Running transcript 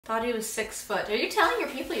Thought he was 6 foot. Are you telling your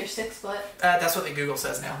people you're 6 foot? That's what the Google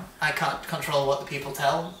says now. I can't control what the people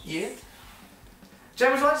tell you. Jen,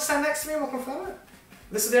 would you like to stand next to me and we'll confirm it?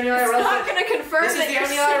 This is the only IRL. It's not going to confirm this that is you're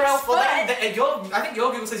the only 6 IRL. foot. I think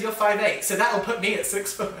your Google says you're 5'8", so that'll put me at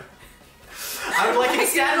 6 foot. I would like you to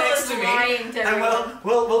stand next to me, and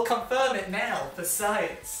we'll confirm it now for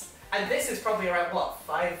science. And this is probably around what,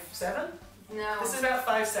 5'7"? No. This is about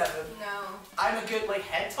 5'7". No. I'm a good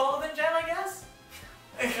head taller than Jen, I guess.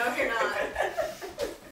 No, you're not.